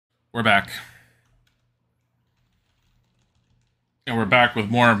We're back. And we're back with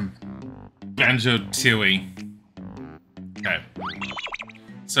more Banjo-Tooie. Okay.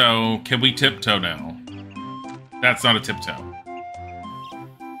 So, can we tiptoe now? That's not a tiptoe.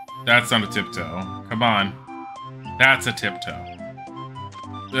 That's not a tiptoe. Come on. That's a tiptoe.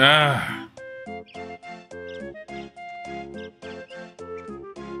 Ugh.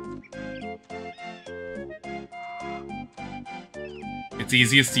 It's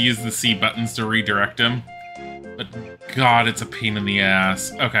easiest to use the C buttons to redirect him. But God, it's a pain in the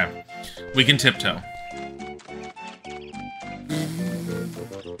ass. Okay. We can tiptoe.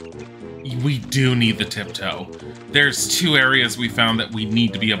 We do need the tiptoe. There's 2 areas we found that we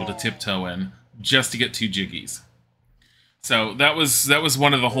need to be able to tiptoe in just to get 2 jiggies. So that was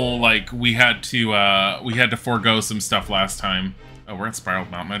one of the whole, like, we had to forego some stuff last time. Oh, we're at Spiral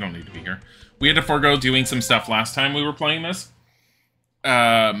Mountain. I don't need to be here. We had to forego doing some stuff last time we were playing this.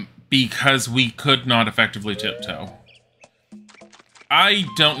 Because we could not effectively tiptoe. I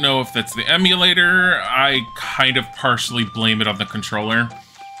don't know if that's the emulator. I kind of partially blame it on the controller.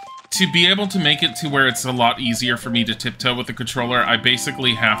 To be able to make it to where it's a lot easier for me to tiptoe with the controller, I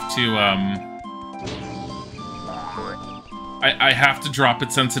basically have to, I have to drop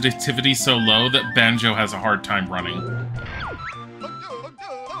its sensitivity so low that Banjo has a hard time running.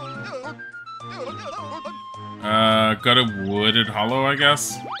 Go to Wooded Hollow, I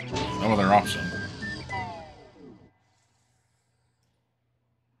guess? No other option.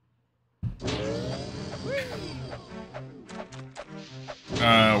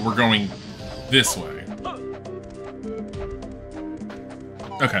 We're going this way.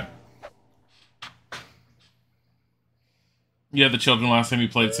 Okay. Yeah, the children last time you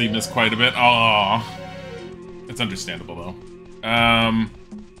played, so you missed quite a bit. Aww. It's understandable, though.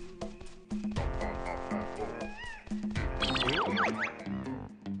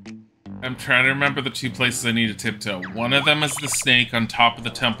 I'm trying to remember the 2 places I need to tiptoe. One of them is the snake on top of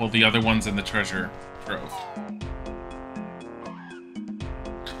the temple, the other one's in the treasure trove.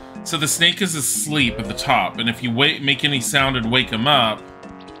 So the snake is asleep at the top, and if you make any sound and wake him up...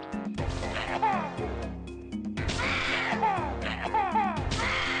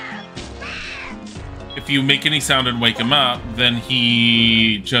 If you make any sound and wake him up, then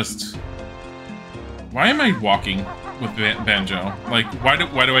he just... Why am I walking with Banjo? Like, why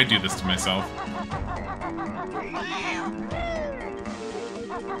do I do this to myself?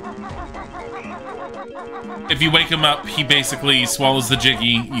 If you wake him up, he basically swallows the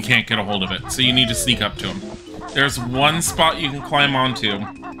jiggy. You can't get a hold of it, so you need to sneak up to him. There's one spot you can climb onto,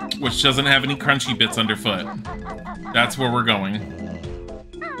 which doesn't have any crunchy bits underfoot. That's where we're going.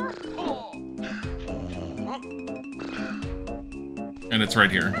 And it's right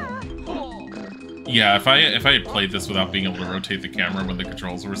here. Yeah, if I had played this without being able to rotate the camera when the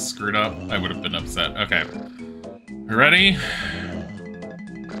controls were screwed up, I would have been upset. Okay. Ready?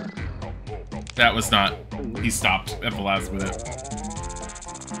 That was not... He stopped at the last minute.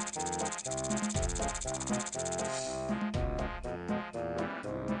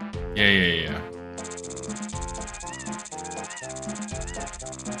 Yeah.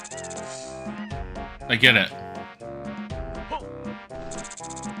 I get it.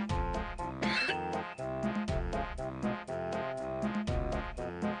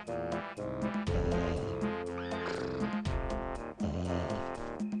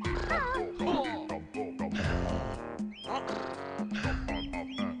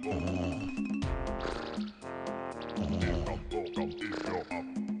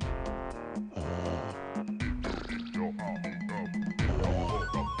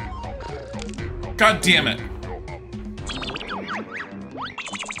 God damn it.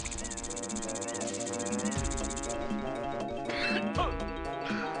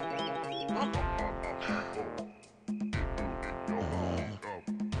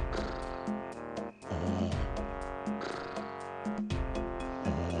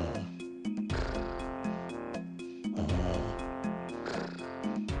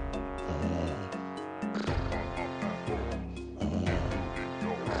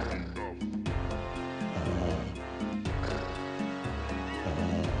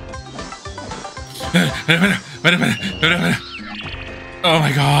 Oh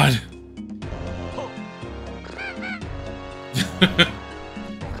my god.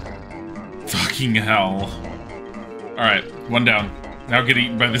 Fucking hell. Alright, one down. Now get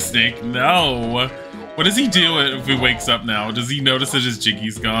eaten by the snake. No! What does he do if he wakes up now? Does he notice that his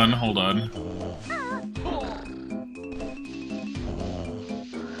jiggy's gone? Hold on.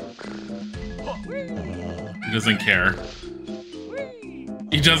 He doesn't care.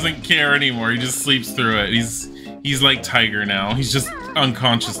 He doesn't care anymore. He just sleeps through it. He's like Tiger now. He's just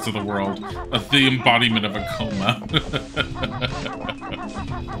unconscious to the world. The embodiment of a coma.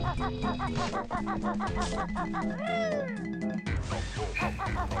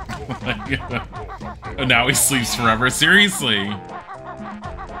 Oh, now he sleeps forever. Seriously.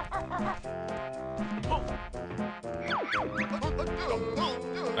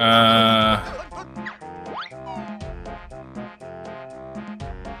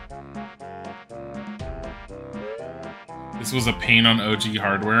 This was a pain on OG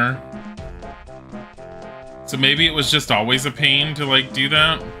hardware. So maybe it was just always a pain to, like, do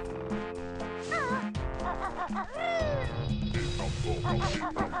that?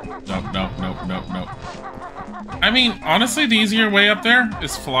 Nope. I mean, honestly, the easier way up there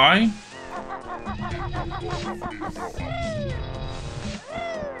is fly.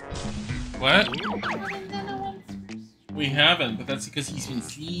 What? We haven't, but that's because he's been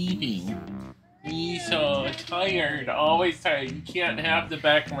sleeping. He's so tired, always tired. You can't have the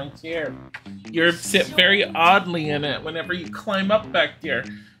back of my chair. You sit very oddly in it whenever you climb up back there.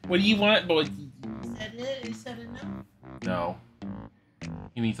 What do you want, boy? Is that it? Is that enough? No.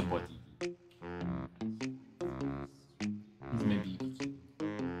 He needs a boy. Maybe.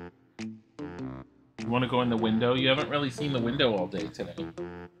 You want to go in the window? You haven't really seen the window all day today.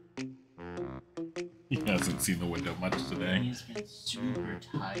 He hasn't seen the window much today. He's been super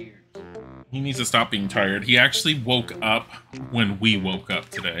tired. He needs to stop being tired. He actually woke up when we woke up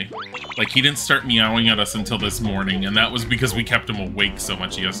today. Like, he didn't start meowing at us until this morning, and that was because we kept him awake so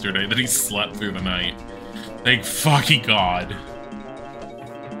much yesterday that he slept through the night. Thank fucking God.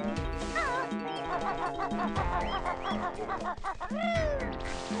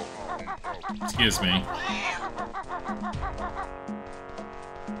 Excuse me.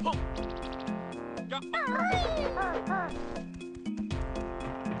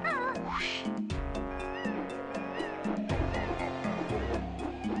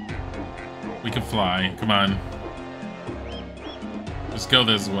 We can fly. Come on. Just go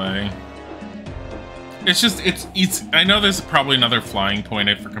this way. It's just, it's I know there's probably another flying point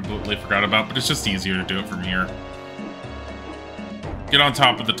I completely forgot about, but it's just easier to do it from here. Get on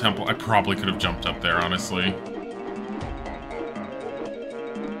top of the temple. I probably could have jumped up there, honestly.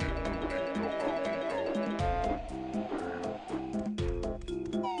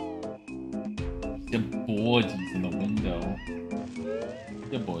 The bodies in the window.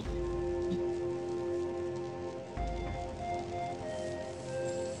 The bodies.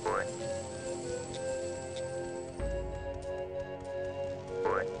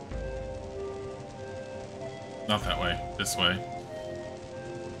 Not that way. This way.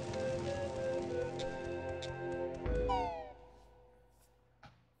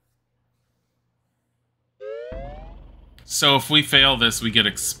 So if we fail this, we get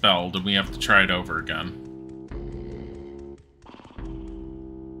expelled, and we have to try it over again.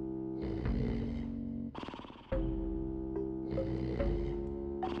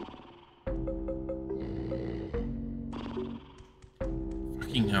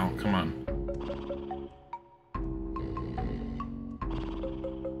 Fucking hell, come on.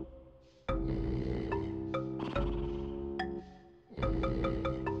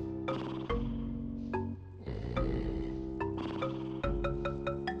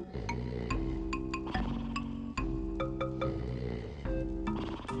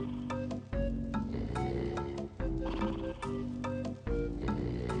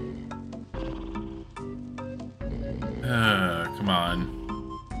 Come on.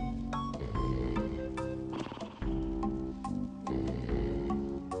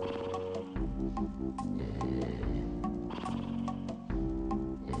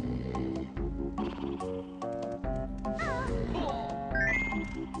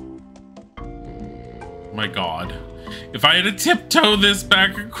 My God. If I had to tiptoe this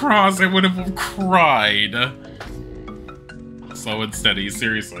back across, I would have cried. Slow and steady,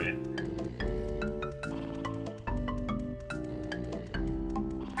 seriously.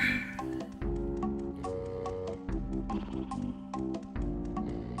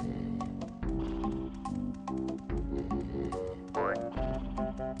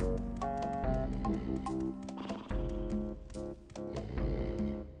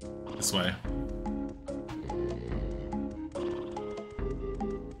 This way.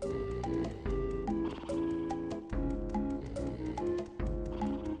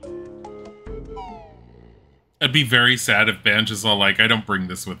 I'd be very sad if Banjo's all like, I don't bring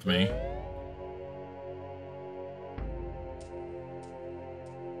this with me.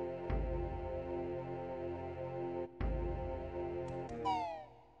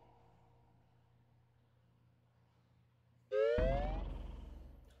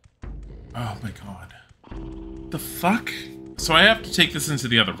 Oh my God. The fuck? So I have to take this into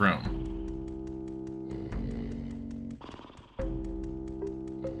the other room.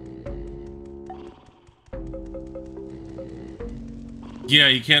 Yeah,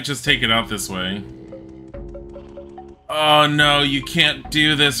 you can't just take it out this way. Oh no, you can't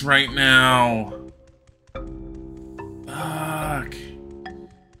do this right now. Fuck.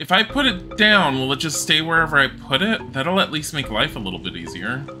 If I put it down, will it just stay wherever I put it? That'll at least make life a little bit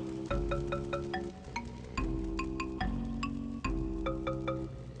easier.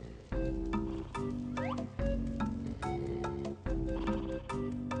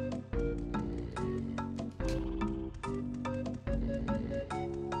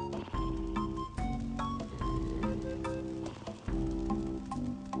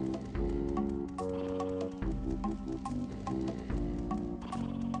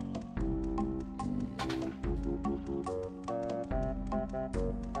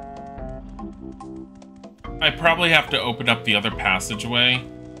 I probably have to open up the other passageway.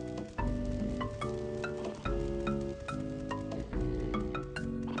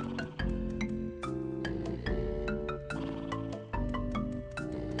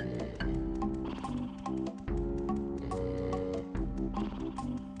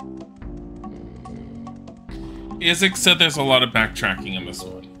 Isaac said there's a lot of backtracking in this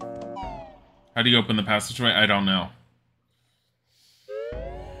one. How do you open the passageway? I don't know.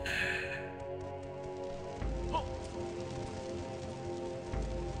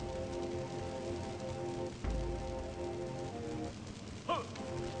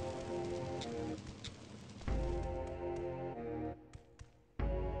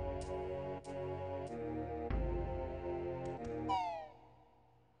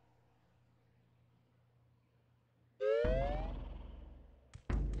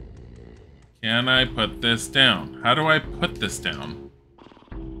 Can I put this down? How do I put this down?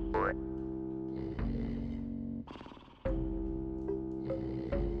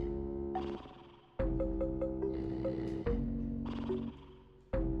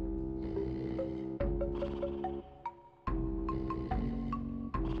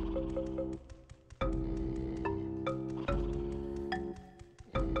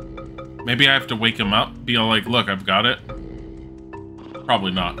 Maybe I have to wake him up, be all like, look, I've got it.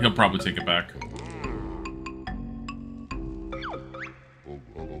 Probably not. He'll probably take it back.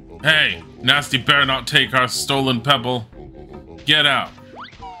 Hey, Nasty better not take our stolen pebble. Get out.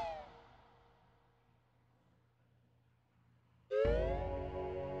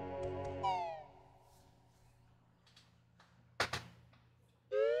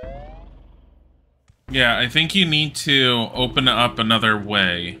 Yeah, I think you need to open up another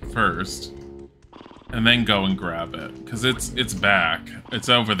way first. And then go and grab it. Because it's back. It's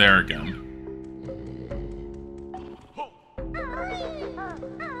over there again.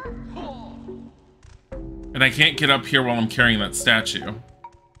 And I can't get up here while I'm carrying that statue.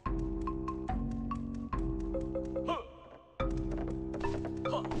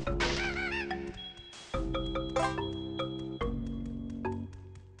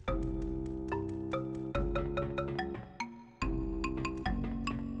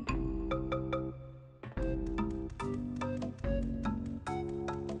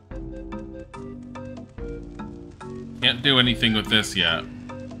 Can't do anything with this yet.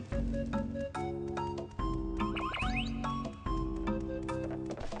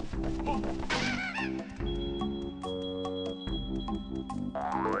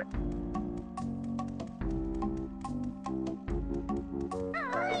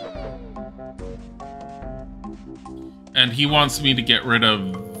 And he wants me to get rid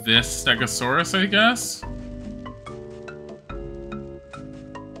of this Stegosaurus, I guess?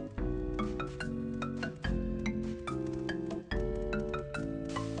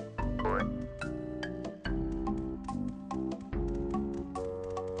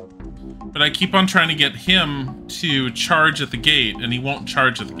 But I keep on trying to get him to charge at the gate, and he won't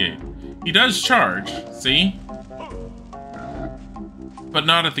charge at the gate. He does charge, see? But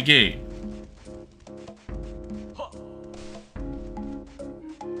not at the gate.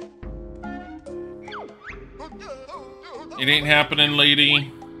 It ain't happening,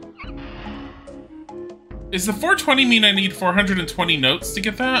 lady. Is the 420 mean I need 420 notes to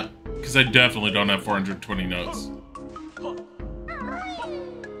get that? Because I definitely don't have 420 notes.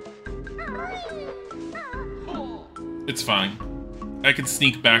 It's fine. I can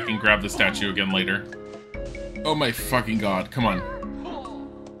sneak back and grab the statue again later. Oh my fucking god, come on.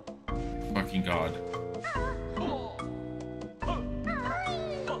 Fucking god.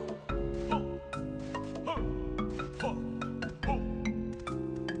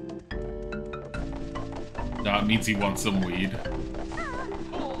 Nah, it means he wants some weed.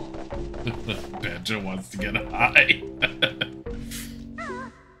 Banjo wants to get high.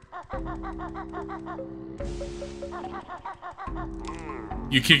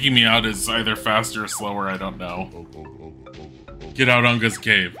 You kicking me out is either faster or slower, I don't know. Get out Unga's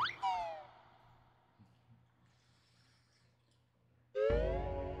cave.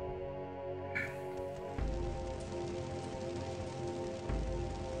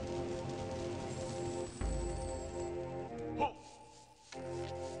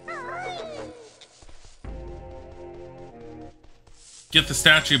 Get the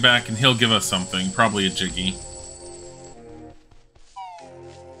statue back and he'll give us something. Probably a Jiggy.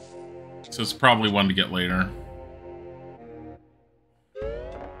 So it's probably one to get later.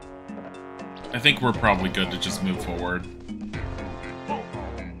 I think we're probably good to just move forward.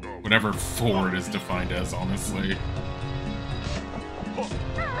 Whatever forward is defined as, honestly.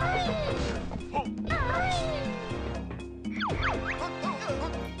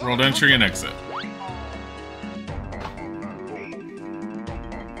 World entry and exit.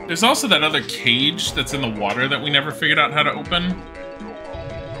 There's also that other cage that's in the water that we never figured out how to open.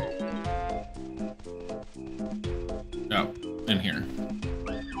 Oh, in here.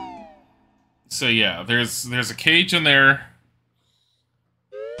 So yeah, there's a cage in there.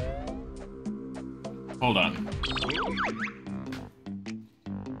 Hold on.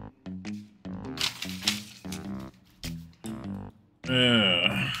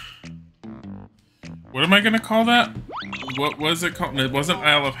 What am I gonna call that? What was it called? It wasn't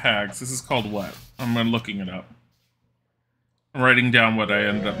Isle of Hags. This is called what? I'm looking it up. I'm writing down what I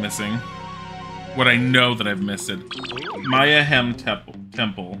ended up missing. What I know that I've missed. Mayahem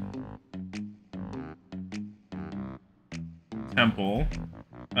Temple.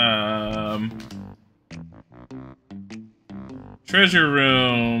 Treasure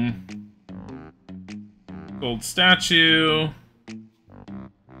room. Gold statue.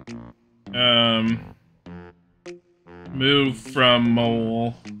 Move from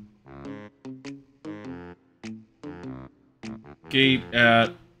mole. Gate at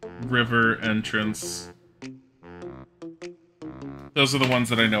river entrance. Those are the ones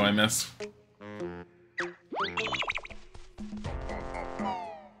that I know I missed.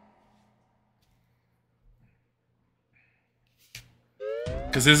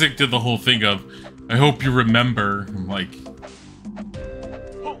 Because Isaac did the whole thing of, I hope you remember. I'm like...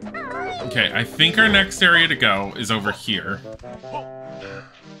 Okay, I think our next area to go is over here.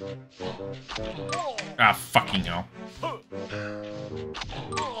 Ah, fucking hell.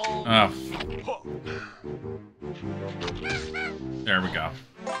 Oh. There we go.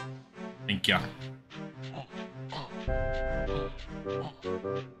 Thank you.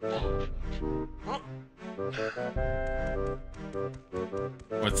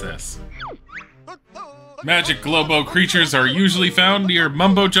 What's this? Magic Globo creatures are usually found near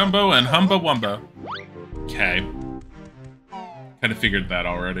Mumbo Jumbo and Humba Wumba. Okay. Kinda figured that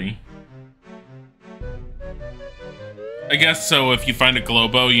already. I guess so, if you find a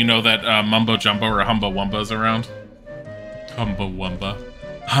Globo, you know that Mumbo Jumbo or Humba Wumba's around. Humba Wumba.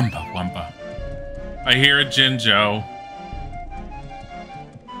 Humba Wumba. I hear a Jinjo.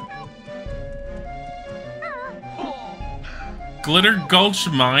 Glitter Gulch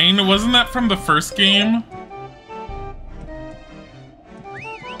Mine? Wasn't that from the first game?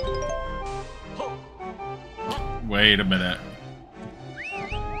 Wait a minute.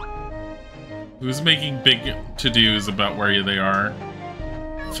 Who's making big to-dos about where they are?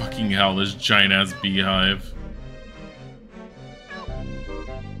 Fucking hell, this giant-ass beehive.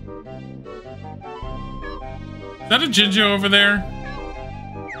 Is that a Jinjo over there?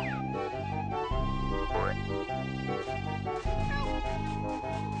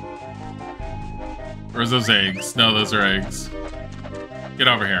 Or is those eggs? No, those are eggs. Get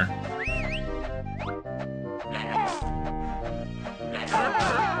over here.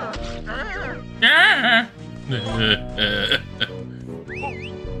 Yeah.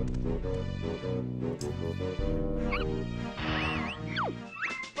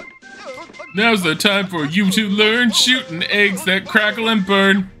 Now's the time for you to learn shooting eggs that crackle and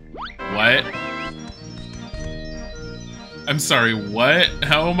burn. What? I'm sorry, what?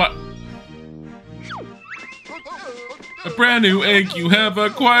 How am I? A brand new egg you have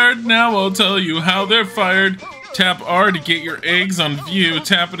acquired. Now I'll tell you how they're fired. Tap R to get your eggs on view.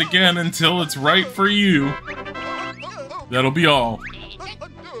 Tap it again until it's right for you. That'll be all.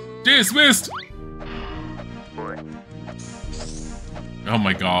 Dismissed! Oh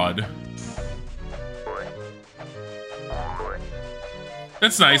my god.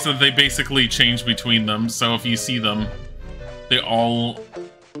 That's nice that they basically change between them, so if you see them, they all...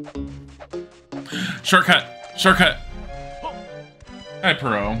 Shortcut! Shortcut! Hi,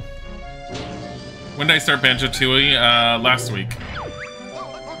 Perot. When did I start Banjo-Tooie? Last week.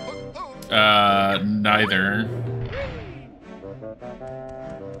 Neither.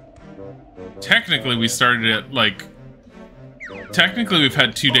 Technically, we started it, like... Technically, we've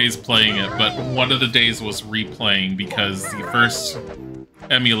had 2 days playing it, but one of the days was replaying because the first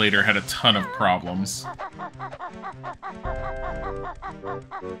emulator had a ton of problems.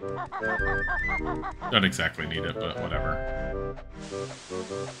 Don't exactly need it, but whatever.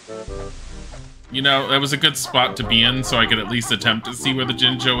 You know, that was a good spot to be in, so I could at least attempt to see where the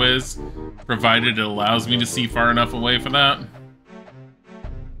Jinjo is, provided it allows me to see far enough away for that.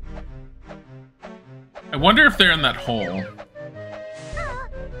 I wonder if they're in that hole.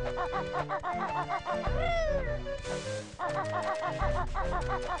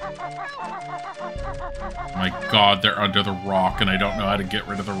 My god, they're under the rock, and I don't know how to get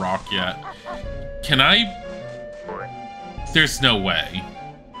rid of the rock yet. Can I? There's no way.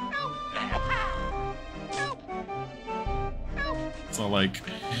 So, like,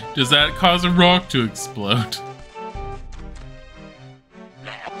 does that cause a rock to explode?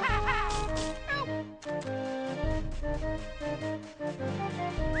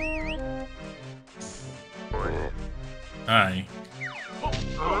 Hi.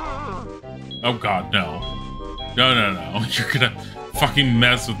 Oh god, no. No, no, no. You're gonna fucking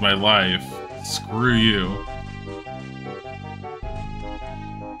mess with my life. Screw you.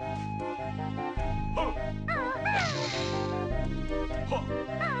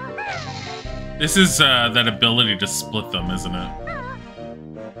 This is that ability to split them, isn't it?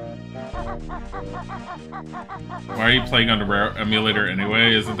 Why are you playing on the Rare emulator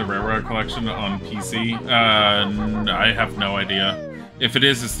anyway? Isn't the Rare Collection on PC? I have no idea. If it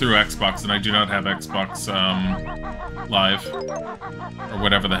is, it's through Xbox, and I do not have Xbox Live. Or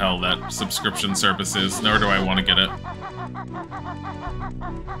whatever the hell that subscription service is, nor do I want to get it.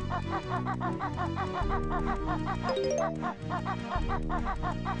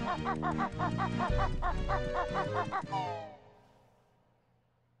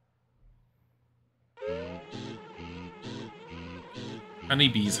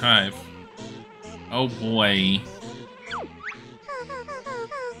 Honeybee's hive. Oh boy.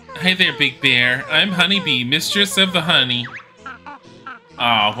 Hi there, Big Bear. I'm Honeybee, mistress of the honey.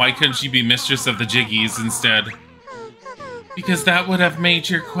 Aw, why couldn't you be mistress of the Jiggies instead? Because that would have made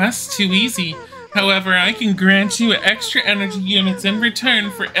your quest too easy. However, I can grant you extra energy units in return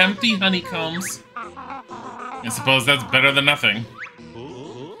for empty honeycombs. I suppose that's better than nothing.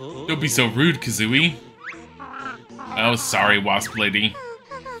 Don't be so rude, Kazooie. Oh, sorry, Wasp Lady.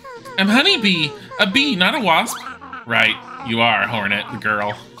 I'm Honeybee, a bee, not a wasp. Right, you are, Hornet, the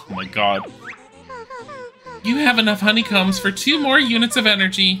girl. Oh my god. You have enough honeycombs for 2 more units of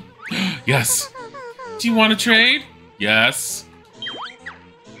energy. Yes. Do you want to trade? Yes.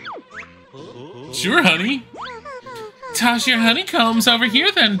 Sure, honey. Toss your honeycombs over here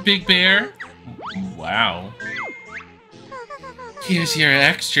then, Big Bear. Wow. Here's your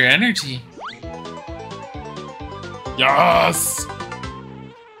extra energy. Yes!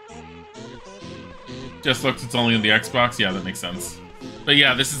 Just looks, it's only in the Xbox? Yeah, that makes sense. But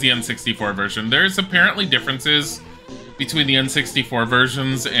yeah, this is the N64 version. There's apparently differences between the N64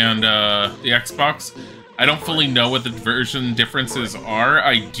 versions and the Xbox. I don't fully know what the version differences are.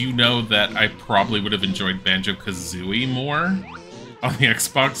 I do know that I probably would have enjoyed Banjo-Kazooie more on the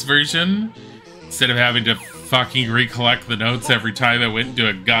Xbox version, instead of having to fucking recollect the notes every time I went into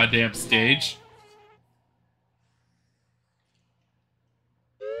a goddamn stage.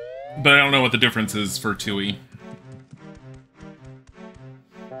 But I don't know what the difference is for Tooie.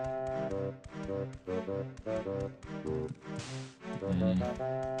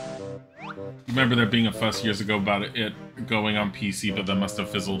 Remember there being a fuss years ago about it going on PC, but that must have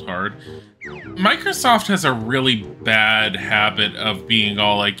fizzled hard. Microsoft has a really bad habit of being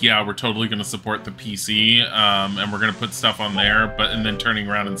all like, yeah, we're totally going to support the PC, and we're going to put stuff on there, and then turning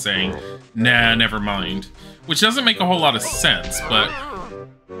around and saying, nah, never mind. Which doesn't make a whole lot of sense, but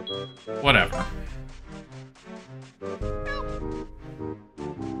whatever.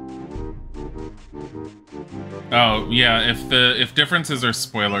 Oh, yeah, if differences are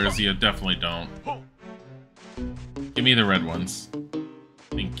spoilers, you definitely don't. Give me the red ones.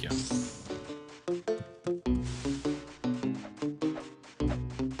 Thank you.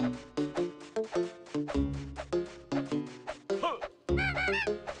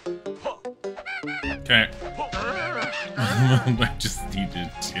 Okay. I just needed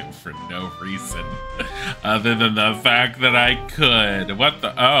to for no reason. Other than the fact that I could. What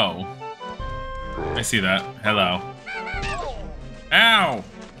the? Oh. I see that. Hello. Ow!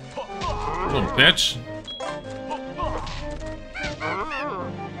 Little bitch.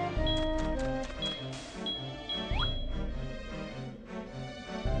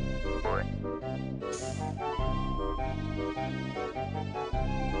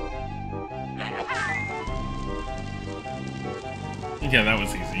 Yeah, that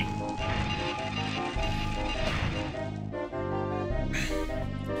was easy.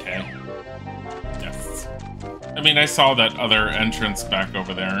 Okay. Yes. I mean, I saw that other entrance back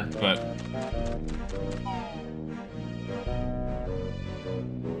over there, but...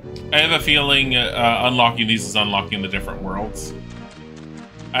 I have a feeling unlocking these is unlocking the different worlds.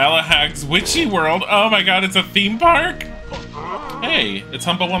 Alahag's Witchy World! Oh my god, it's a theme park?! Hey, it's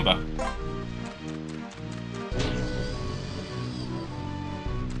Humba Wumba.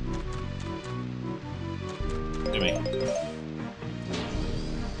 Gimme.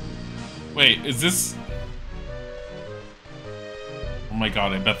 Wait, is this... Oh my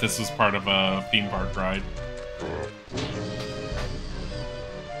god, I bet this was part of a theme park ride.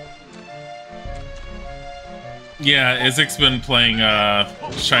 Yeah, Isaac's been playing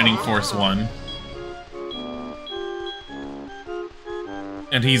Shining Force 1.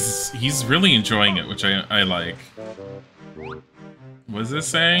 And he's really enjoying it, which I like. What does this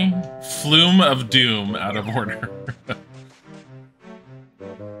say? Flume of Doom, out of order.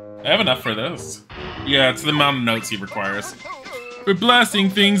 I have enough for this. Yeah, it's the amount of notes he requires. For blasting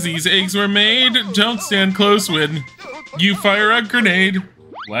things, these eggs were made. Don't stand close when you fire a grenade.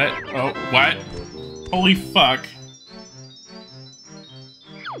 What? Oh, what? Holy fuck.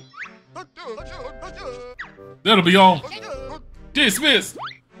 That'll be all. Dismiss!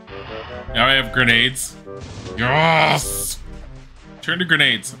 Now I have grenades. Yes! Turn to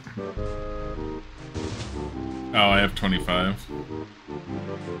grenades. Oh, I have 25.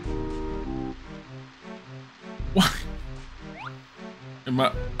 What?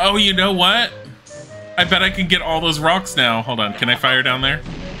 Oh, you know what? I bet I can get all those rocks now. Hold on, can I fire down there?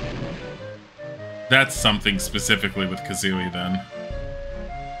 That's something specifically with Kazooie, then.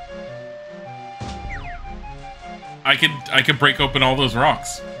 I could break open all those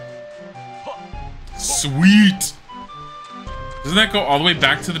rocks. Sweet! Doesn't that go all the way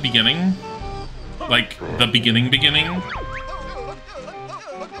back to the beginning? Like, the beginning?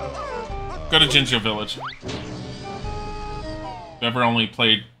 Go to Jinjo Village. If you ever only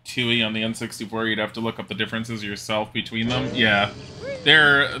played Tooie on the N64, you'd have to look up the differences yourself between them. Yeah.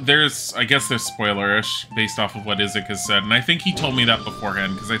 There's, I guess there's spoilerish based off of what Isaac has said, and I think he told me that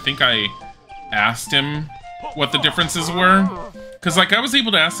beforehand, because I think I asked him what the differences were. Because, like, I was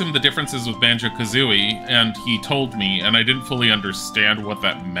able to ask him the differences with Banjo-Kazooie, and he told me, and I didn't fully understand what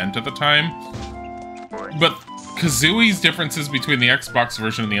that meant at the time. But Kazooie's differences between the Xbox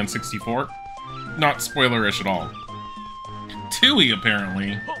version and the N64, not spoilerish at all. Tooie,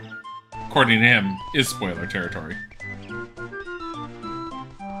 apparently, according to him, is spoiler territory.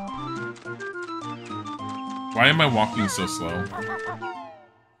 Why am I walking so slow?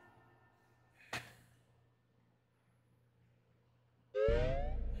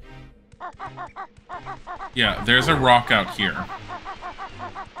 Yeah, there's a rock out here.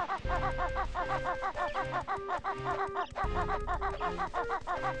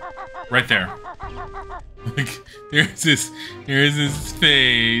 Right there. Here's his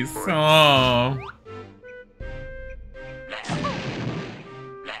face. Oh.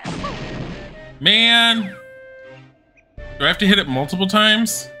 Man. Do I have to hit it multiple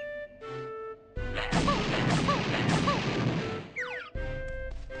times?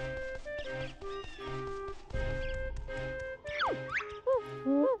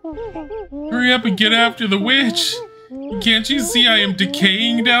 Hurry up and get after the witch! Can't you see I am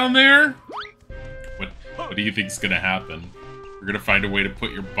decaying down there? What do you think's gonna happen? You're gonna find a way to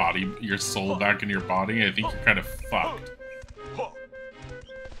put your soul back in your body? I think you're kind of fucked.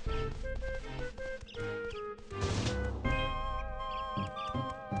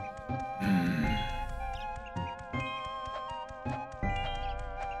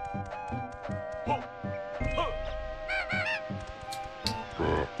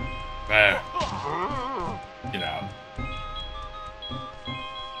 Get out.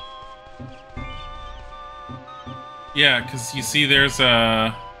 Yeah, because you see there's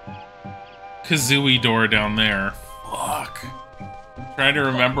a Kazooie door down there. Fuck. Trying to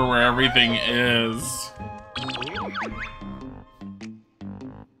remember where everything is.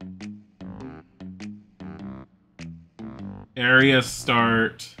 Area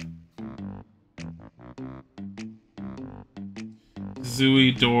start.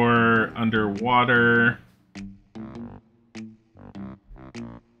 Kazooie door underwater.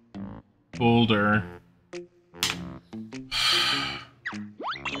 Boulder.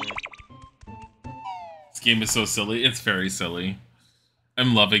 This game is so silly. It's very silly.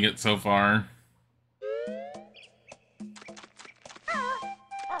 I'm loving it so far.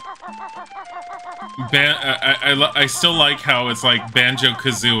 I still like how it's like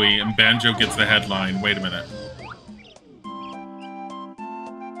Banjo-Kazooie and Banjo gets the headline. Wait a minute.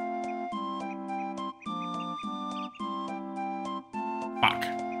 Fuck.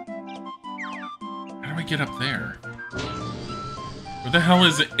 How do I get up there? Where the hell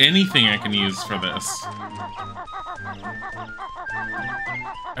is anything I can use for this?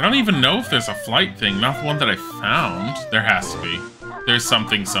 I don't even know if there's a flight thing, not one that I found. There has to be. There's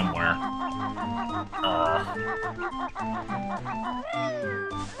something somewhere.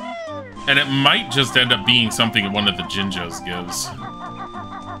 And it might just end up being something one of the Jinjos gives.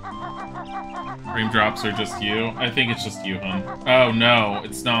 Raindrops are just you? I think it's just you, hun. Oh no,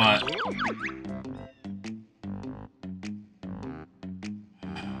 it's not.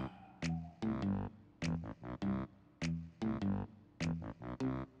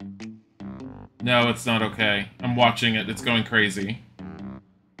 No, it's not okay. I'm watching it. It's going crazy.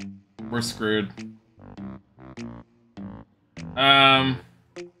 We're screwed.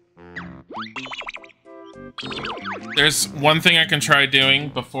 There's one thing I can try doing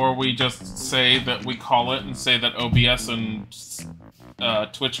before we just say that we call it and say that OBS and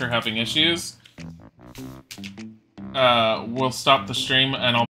Twitch are having issues. We'll stop the stream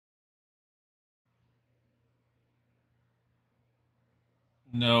and I'll...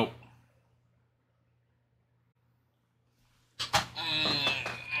 Nope.